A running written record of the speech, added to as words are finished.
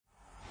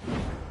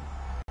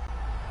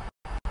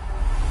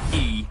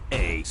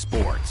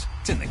Sports.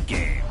 It's in the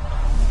game.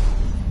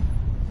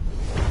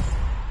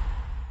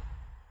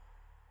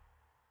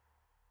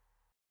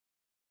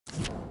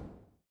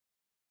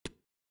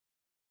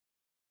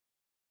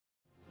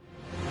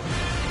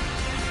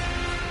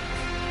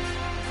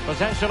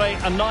 Potentially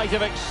a night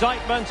of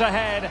excitement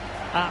ahead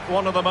at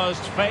one of the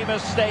most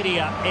famous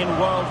stadia in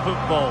world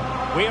football.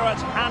 We're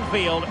at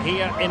Anfield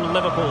here in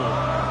Liverpool.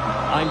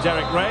 I'm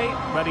Derek Ray,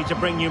 ready to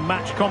bring you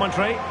match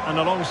commentary, and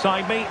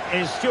alongside me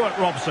is Stuart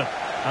Robson.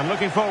 I'm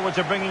looking forward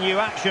to bringing you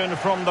action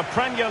from the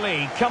Premier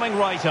League coming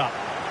right up.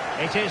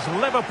 It is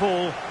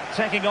Liverpool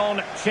taking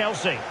on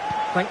Chelsea.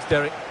 Thanks,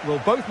 Derek.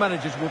 Well, both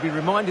managers will be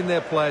reminding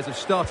their players of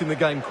starting the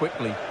game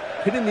quickly,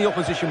 hitting the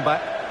opposition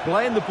back,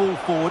 playing the ball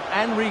forward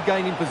and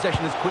regaining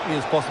possession as quickly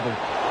as possible.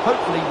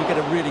 Hopefully we get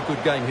a really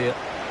good game here.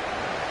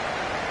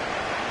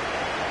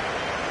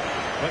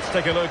 Let's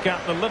take a look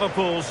at the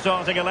Liverpool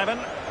starting 11.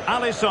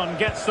 Alisson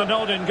gets the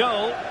nod in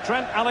goal.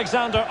 Trent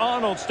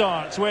Alexander-Arnold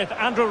starts with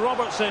Andrew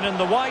Robertson in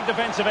the wide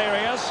defensive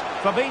areas.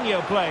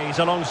 Fabinho plays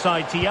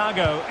alongside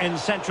Thiago in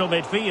central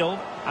midfield.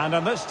 And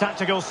in this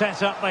tactical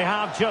setup, they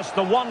have just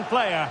the one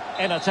player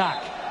in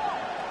attack.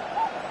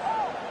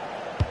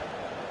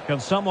 Can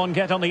someone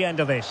get on the end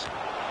of this?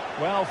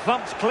 Well,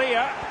 thumped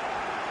clear.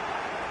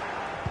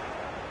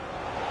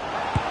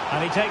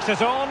 And he takes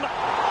it on.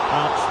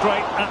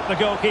 Straight at the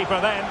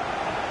goalkeeper then.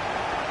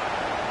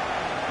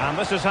 And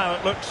this is how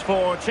it looks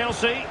for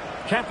Chelsea.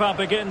 Kepa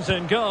begins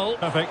in goal.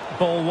 Perfect.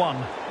 Ball one.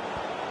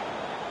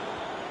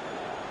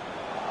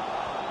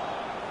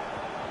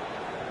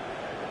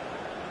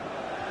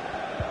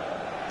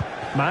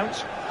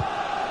 Mount.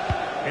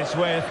 It's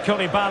with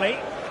Koulibaly.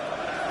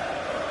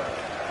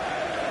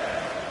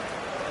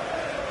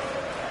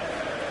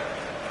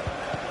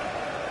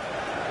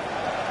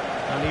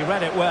 And he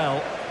read it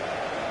well.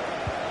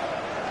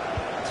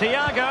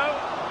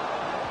 Thiago.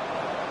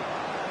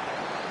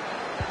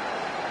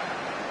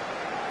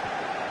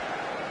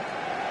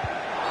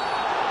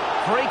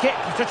 Free kick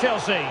to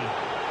Chelsea.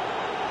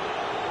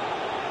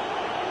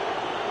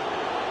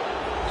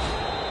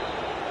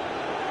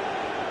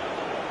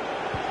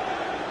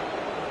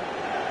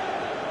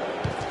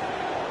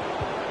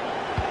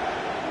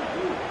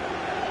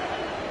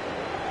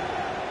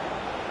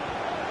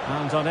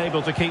 And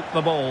unable to keep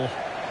the ball.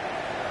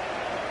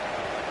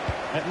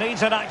 It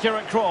needs an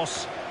accurate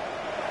cross.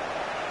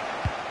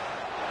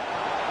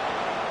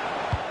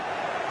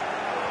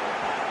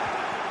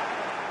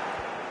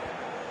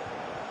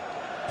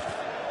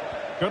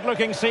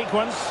 Good-looking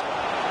sequence.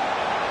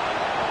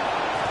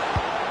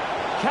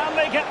 Can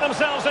they get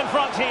themselves in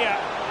front here?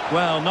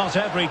 Well, not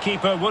every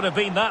keeper would have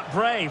been that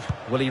brave.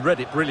 Well, he read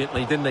it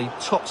brilliantly, didn't he?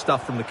 Top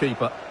stuff from the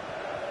keeper.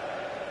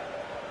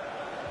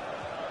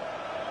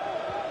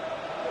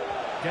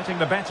 Getting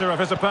the better of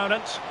his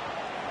opponent.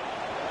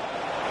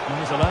 And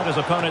he's allowed his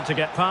opponent to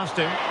get past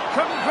him.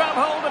 Couldn't grab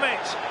hold of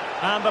it.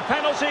 And the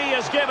penalty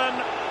is given.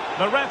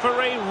 The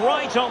referee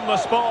right on the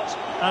spot.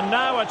 And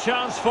now a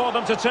chance for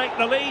them to take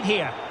the lead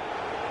here.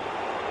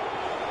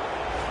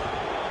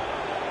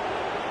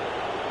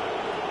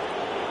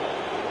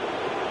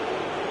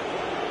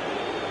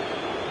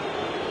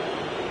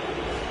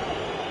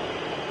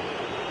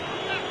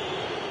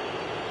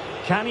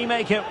 Can he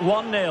make it 1-0?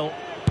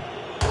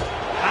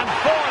 And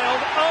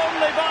foiled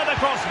only by the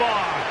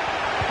crossbar.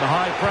 The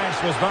high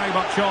press was very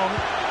much on.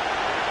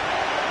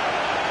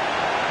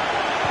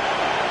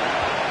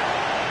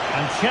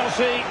 And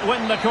Chelsea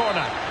win the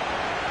corner.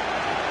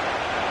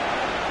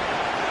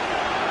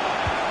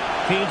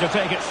 Keen to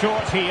take it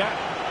short here.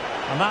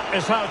 And that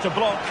is how to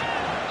block.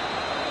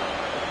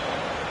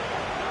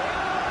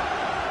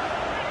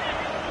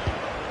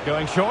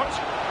 Going short.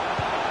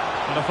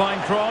 And a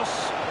fine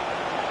cross.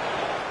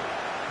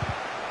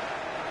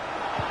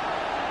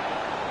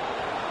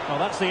 Well,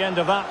 that's the end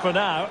of that for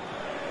now.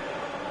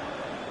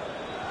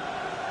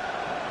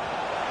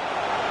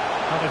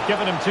 But they've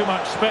given him too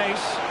much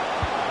space.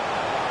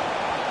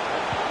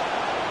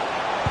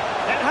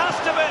 It has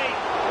to be.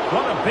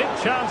 What a big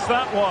chance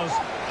that was.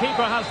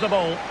 Keeper has the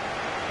ball.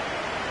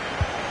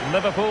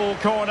 Liverpool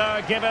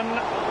corner given.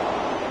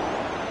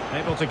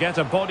 Able to get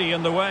a body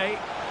in the way.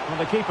 Well,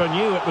 the keeper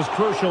knew it was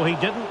crucial he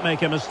didn't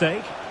make a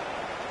mistake.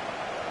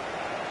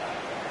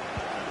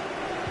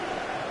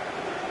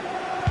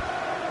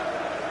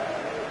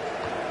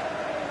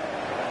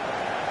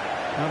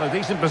 Well, a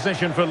decent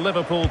position for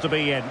Liverpool to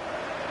be in.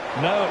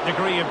 No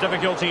degree of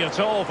difficulty at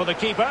all for the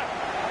keeper.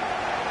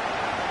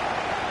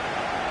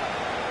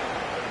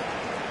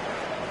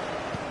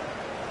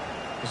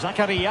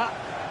 Zakaria.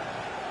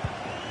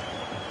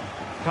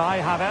 Kai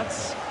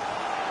Havertz.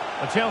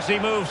 The Chelsea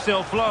move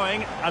still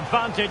flowing.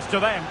 Advantage to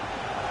them.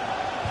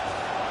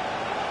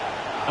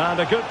 And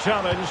a good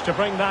challenge to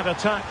bring that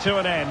attack to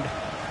an end.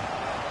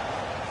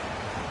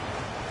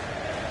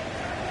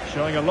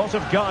 Showing a lot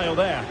of guile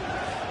there.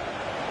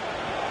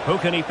 Who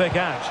can he pick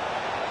out?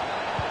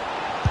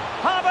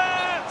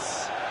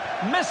 Havertz!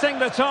 Missing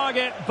the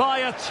target by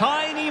a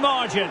tiny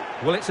margin.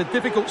 Well, it's a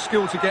difficult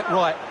skill to get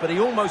right, but he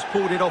almost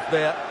pulled it off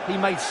there. He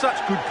made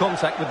such good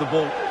contact with the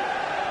ball.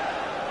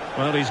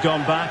 Well, he's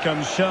gone back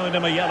and shown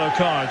him a yellow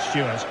card,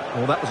 Stuart.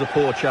 Well, that was a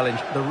poor challenge.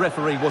 The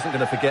referee wasn't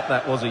going to forget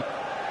that, was he?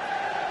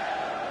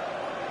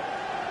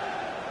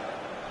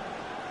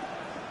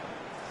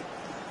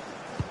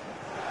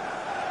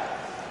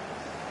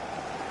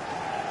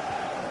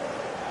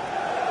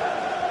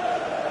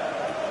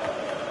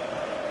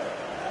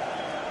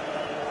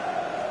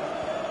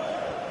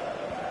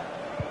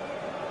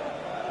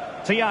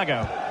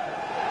 Thiago.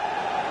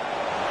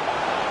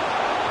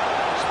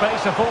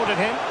 Space afforded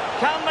him.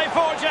 Can they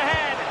forge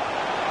ahead?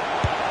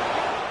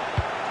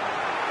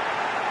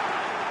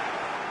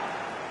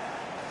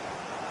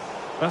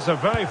 That's a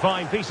very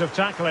fine piece of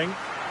tackling.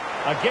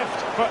 A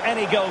gift for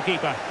any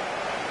goalkeeper.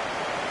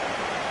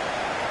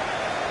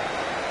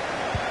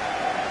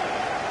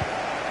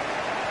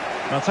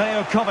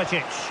 Mateo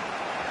Kovacic.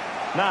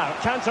 Now,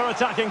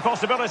 counter-attacking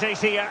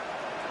possibilities here.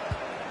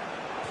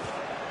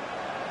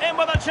 In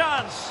with a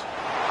chance.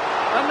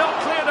 And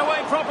not cleared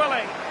away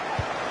properly.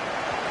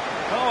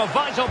 Oh, a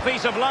vital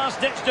piece of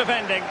last-ditch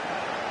defending.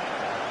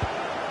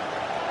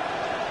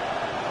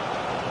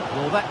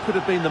 Well, that could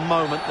have been the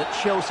moment that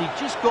Chelsea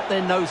just got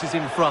their noses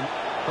in front,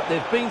 but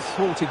they've been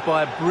thwarted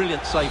by a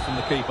brilliant save from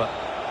the keeper.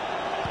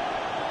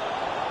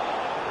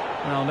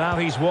 Well, now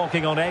he's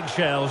walking on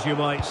eggshells, you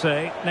might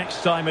say.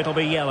 Next time it'll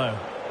be yellow.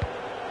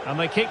 And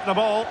they keep the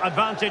ball.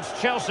 Advantage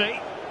Chelsea.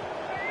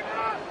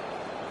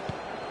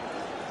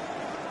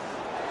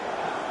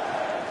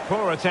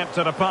 Poor attempt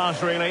at a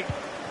pass, really.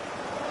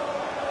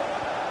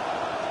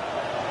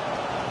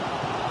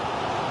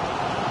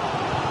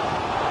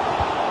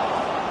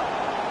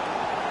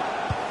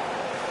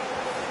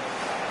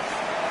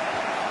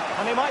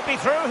 And he might be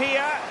through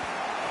here.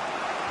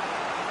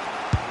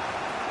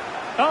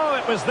 Oh,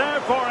 it was there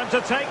for him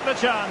to take the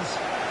chance.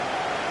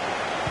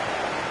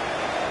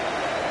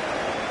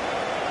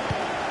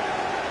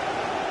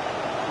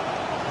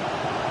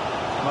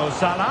 Mo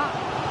Salah.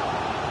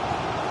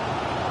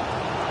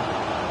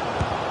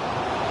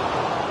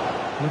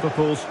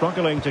 Liverpool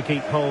struggling to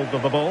keep hold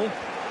of the ball.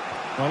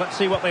 Well, let's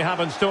see what they have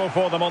in store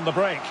for them on the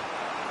break.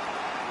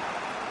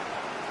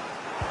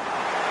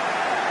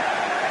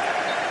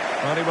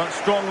 Well, he went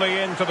strongly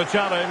into the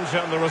challenge,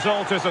 and the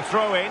result is a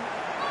throw-in.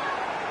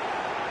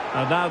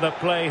 And now that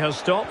play has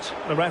stopped,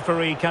 the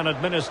referee can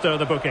administer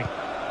the booking.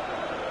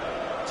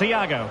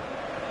 Thiago.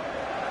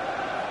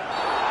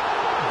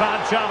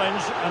 Bad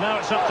challenge, and now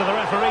it's up to the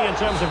referee in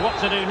terms of what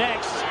to do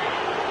next.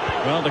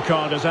 Well, the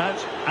card is out,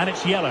 and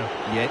it's yellow.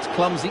 Yeah, it's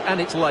clumsy and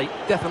it's late.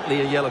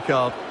 Definitely a yellow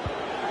card.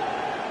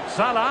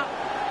 Salah.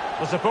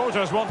 The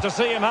supporters want to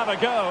see him have a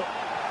go.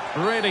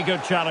 Really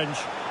good challenge.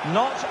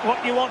 Not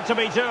what you want to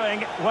be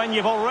doing when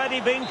you've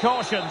already been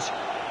cautioned.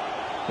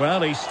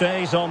 Well, he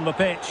stays on the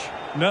pitch.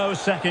 No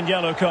second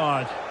yellow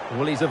card.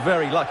 Well, he's a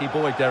very lucky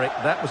boy, Derek.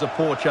 That was a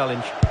poor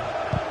challenge.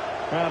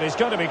 Well, he's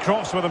got to be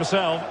cross with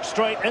himself.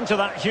 Straight into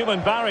that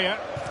human barrier.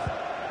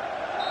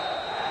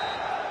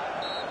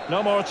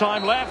 No more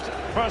time left.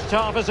 First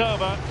half is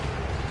over.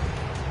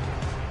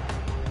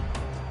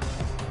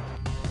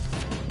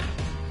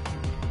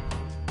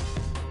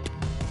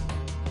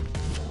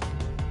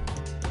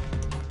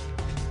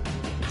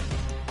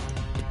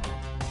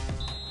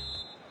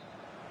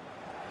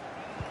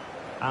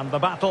 And the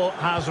battle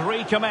has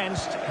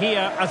recommenced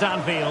here at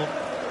Anfield.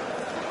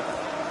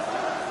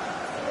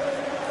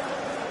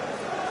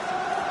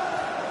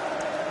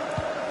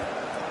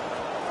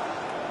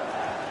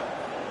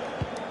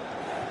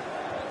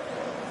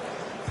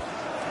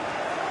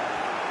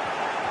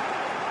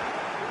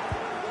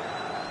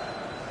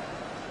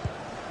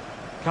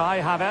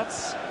 Kai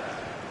Havertz.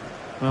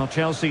 Well,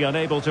 Chelsea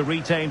unable to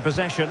retain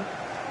possession.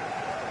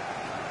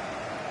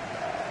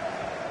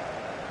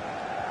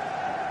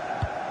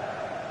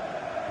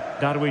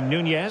 Darwin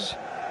Núñez.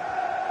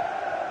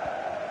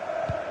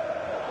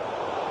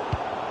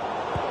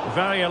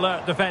 Very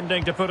alert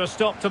defending to put a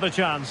stop to the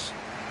chance.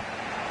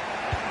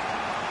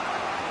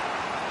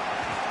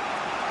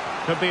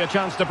 Could be a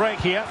chance to break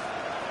here.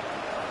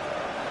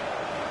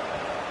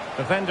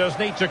 Defenders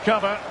need to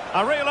cover.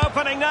 A real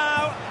opening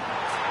now.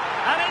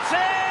 And it's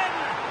in!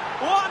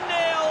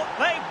 1-0.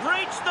 They've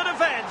breached the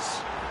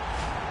defence.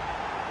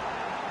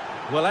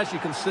 Well, as you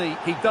can see,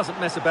 he doesn't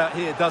mess about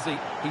here, does he?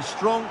 He's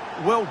strong,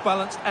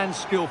 well-balanced and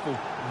skillful.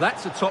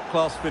 That's a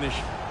top-class finish.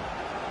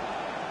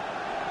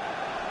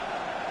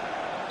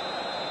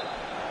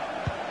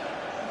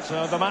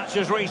 So the match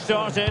has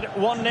restarted.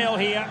 1-0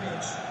 here.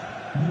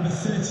 Number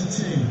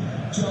 32,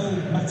 Joel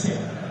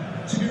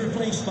Matip. To be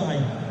replaced by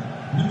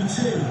number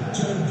 2,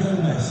 Joe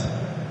Gomez.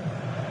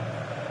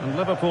 And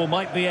Liverpool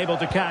might be able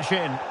to cash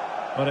in,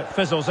 but it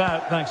fizzles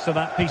out thanks to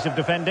that piece of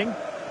defending.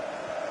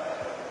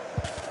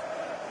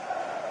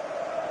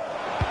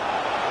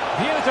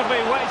 Beautifully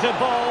weighted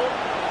ball.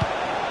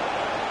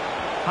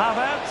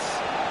 Havertz.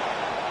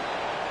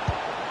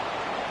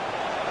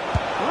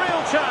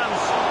 Real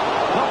chance.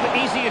 Not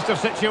the easiest of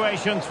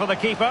situations for the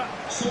keeper.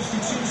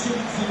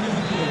 Substitution for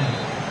Liverpool.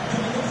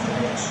 Coming off the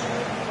pitch,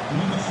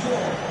 number 4,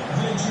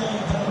 Virgil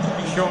van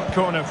Dijk. Short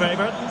corner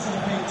favoured.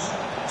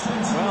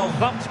 Well,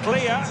 bumped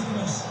clear.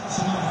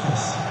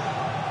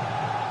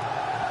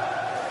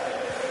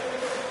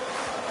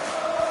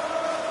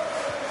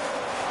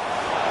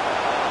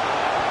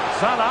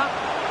 Salah.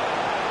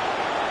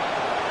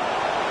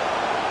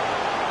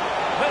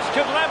 This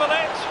could level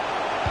it.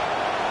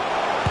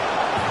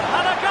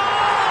 And a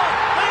goal!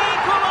 The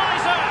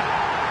equaliser!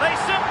 They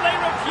simply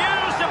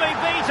refuse to be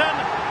beaten.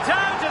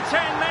 Down to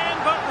 10 men,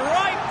 but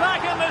right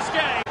back in this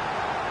game.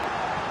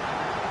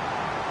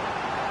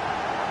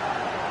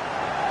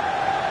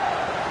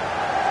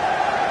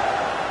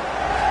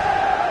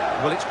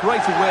 Well, it's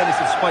great awareness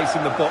of space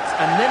in the box,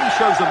 and then he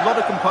shows a lot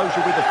of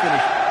composure with the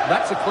finish.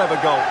 That's a clever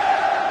goal.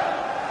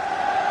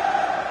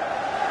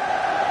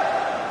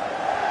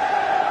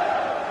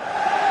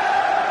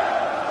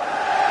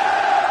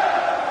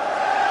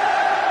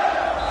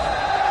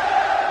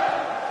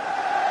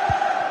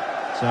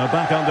 So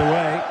back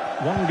underway.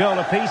 One goal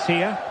apiece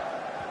here.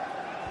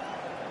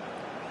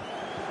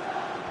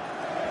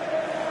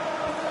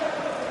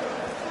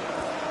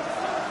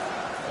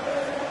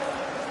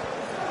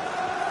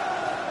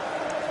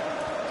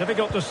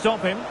 Difficult to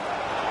stop him.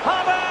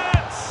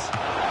 Havertz!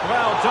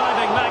 Well,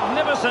 diving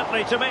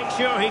magnificently to make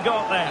sure he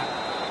got there.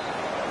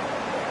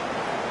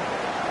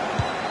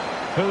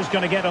 Who's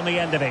going to get on the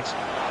end of it?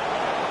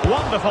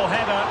 Wonderful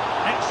header.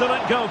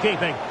 Excellent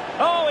goalkeeping.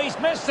 Oh, he's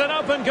missed an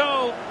open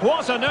goal.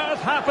 What on earth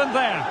happened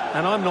there?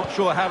 And I'm not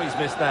sure how he's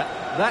missed that.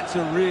 That's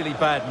a really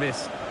bad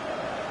miss.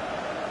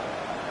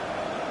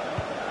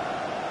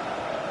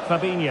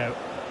 Fabinho.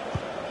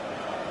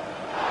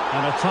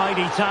 And a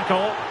tidy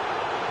tackle.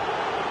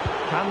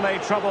 Can they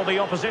trouble the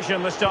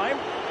opposition this time?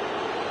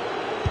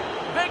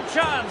 Big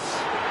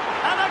chance.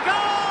 And a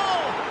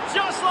goal!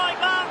 Just like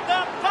that,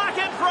 they're back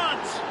in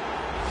front.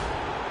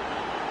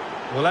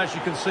 Well, as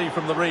you can see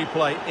from the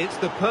replay, it's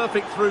the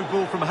perfect through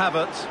ball from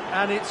Havertz,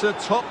 and it's a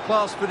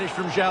top-class finish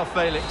from João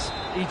Felix.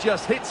 He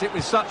just hits it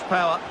with such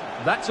power.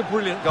 That's a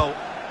brilliant goal.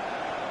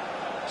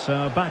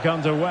 So back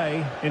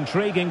underway.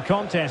 Intriguing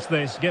contest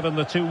this, given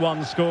the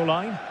 2-1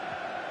 scoreline.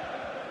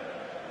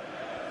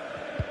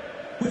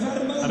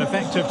 An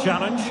effective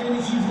challenge.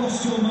 If you've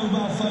lost your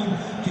mobile phone,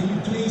 can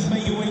you please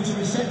make your way to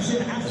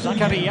reception after the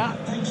game? Zakaria.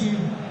 Thank you.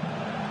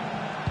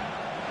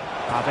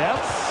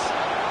 Havertz.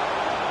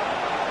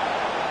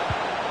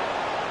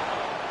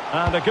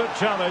 And a good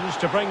challenge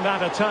to bring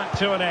that attack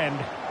to an end.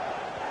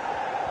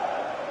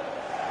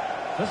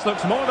 This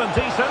looks more than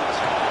decent.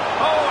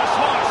 Oh, a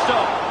smart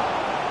stop.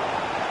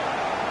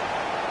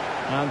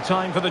 And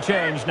time for the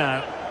change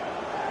now.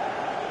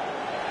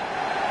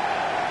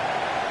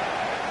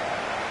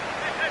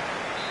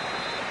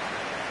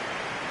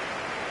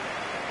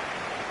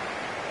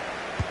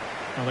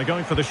 Well, they're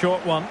going for the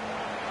short one.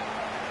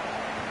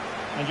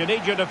 And you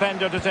need your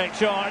defender to take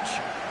charge.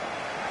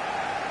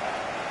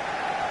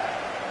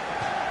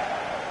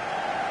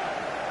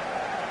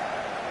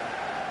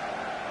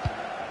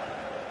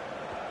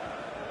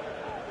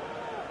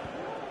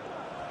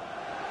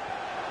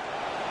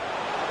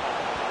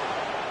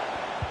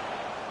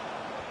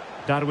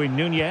 Darwin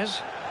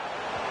Núñez.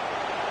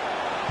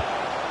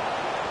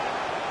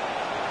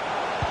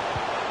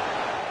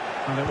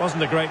 And it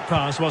wasn't a great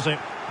pass, was it?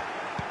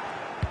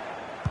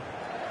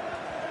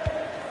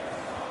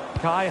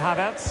 Kai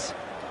Havertz.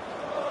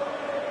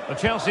 The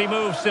Chelsea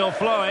move still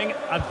flowing.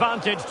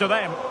 Advantage to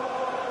them.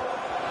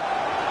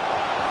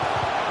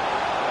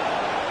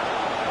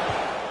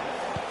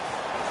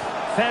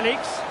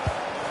 Felix.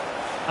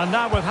 And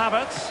now with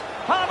Havertz.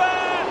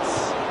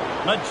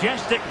 Havertz!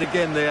 Majestic.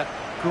 Again there.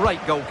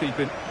 Great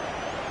goalkeeping.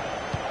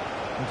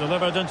 And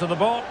delivered into the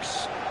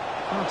box.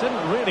 Well, it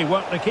didn't really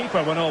work the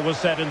keeper when all was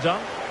said and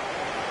done.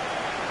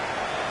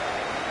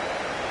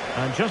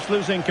 And just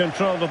losing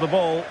control of the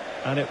ball,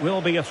 and it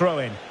will be a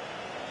throw-in.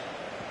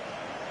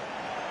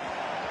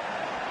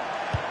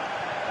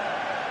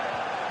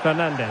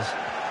 Fernandes.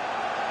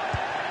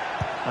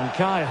 And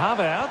Kai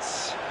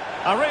Havertz.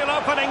 A real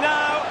opening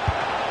now.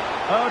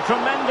 Oh,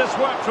 tremendous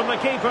work from the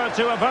keeper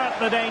to avert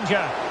the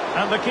danger.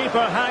 And the keeper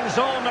hangs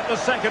on at the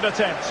second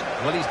attempt.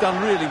 Well, he's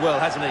done really well,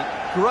 hasn't he?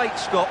 Great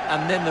stop,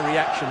 and then the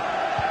reaction.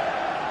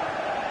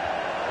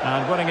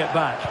 And winning it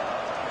back.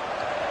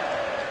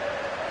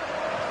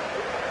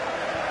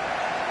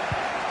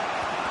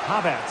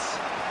 Havertz.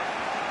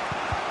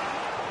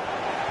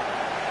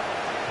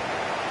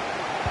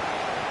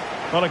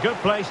 Well, a good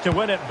place to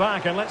win it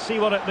back, and let's see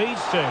what it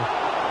leads to.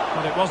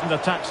 But it wasn't a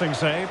taxing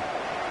save.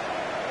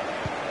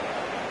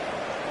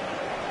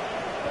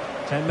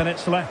 10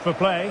 minutes left for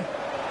play.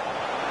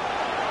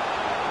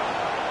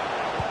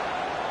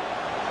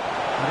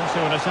 And into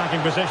an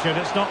attacking position.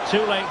 It's not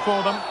too late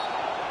for them.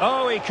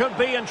 Oh, he could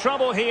be in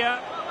trouble here.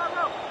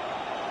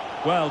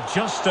 Well,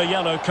 just a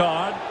yellow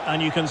card,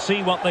 and you can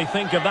see what they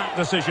think of that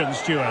decision,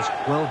 Stuart.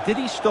 Well, did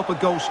he stop a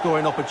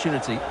goal-scoring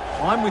opportunity?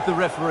 I'm with the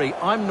referee.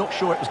 I'm not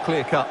sure it was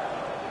clear-cut.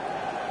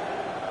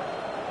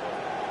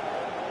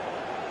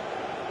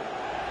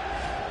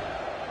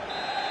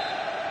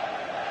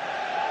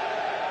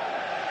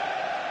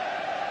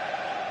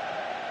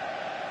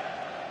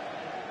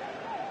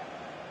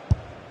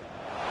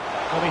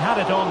 Well, he had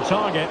it on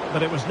target,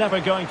 but it was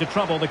never going to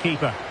trouble the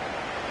keeper.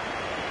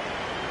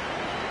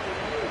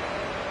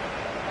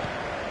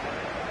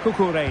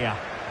 Cucurella.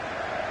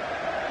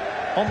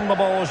 On the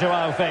ball,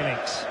 Joao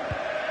Felix.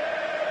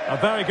 A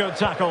very good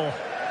tackle.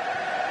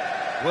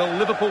 Well,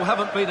 Liverpool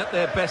haven't been at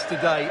their best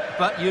today,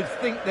 but you'd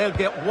think they'll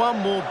get one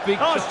more big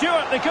Oh, shot.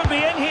 Stewart, they could be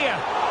in here.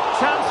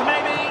 Chance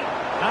maybe.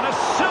 And a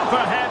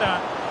super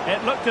header.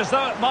 It looked as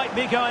though it might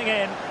be going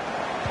in.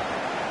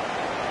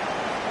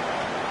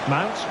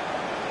 Mount.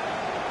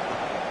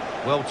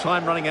 Well,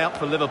 time running out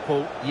for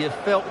Liverpool. You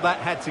felt that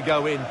had to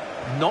go in.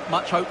 Not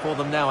much hope for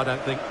them now, I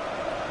don't think.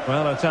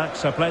 Well,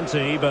 attacks are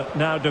plenty, but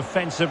now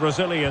defensive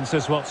resilience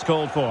is what's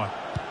called for.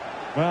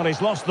 Well,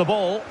 he's lost the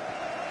ball.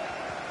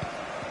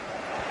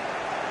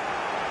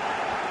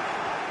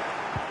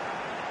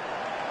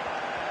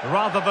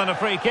 Rather than a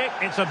free kick,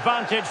 it's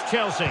advantage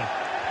Chelsea.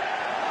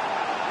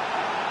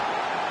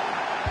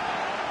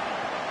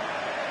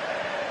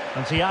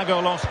 And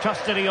Thiago lost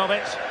custody of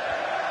it.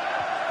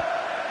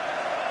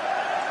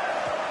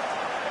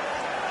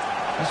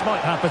 This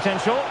might have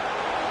potential.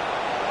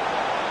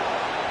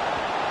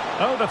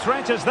 Oh, the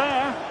threat is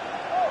there.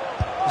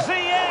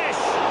 Ziyech!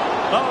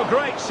 Oh,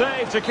 great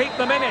save to keep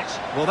them in it.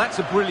 Well, that's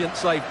a brilliant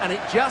save, and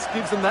it just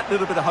gives them that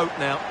little bit of hope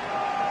now.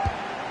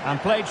 And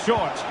played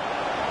short.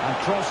 And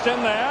crossed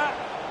in there.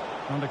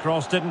 And the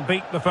cross didn't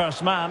beat the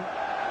first man.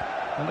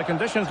 And the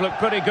conditions look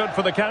pretty good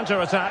for the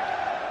counter-attack.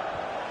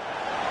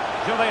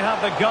 Do they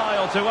have the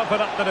guile to open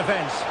up the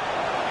defence?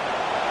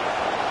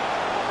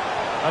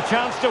 A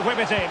chance to whip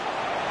it in.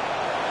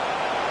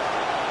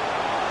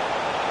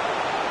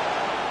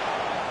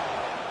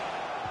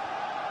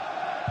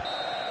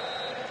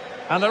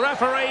 And the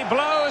referee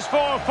blows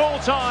for full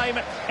time.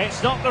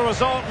 It's not the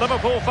result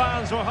Liverpool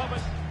fans were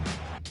hoping.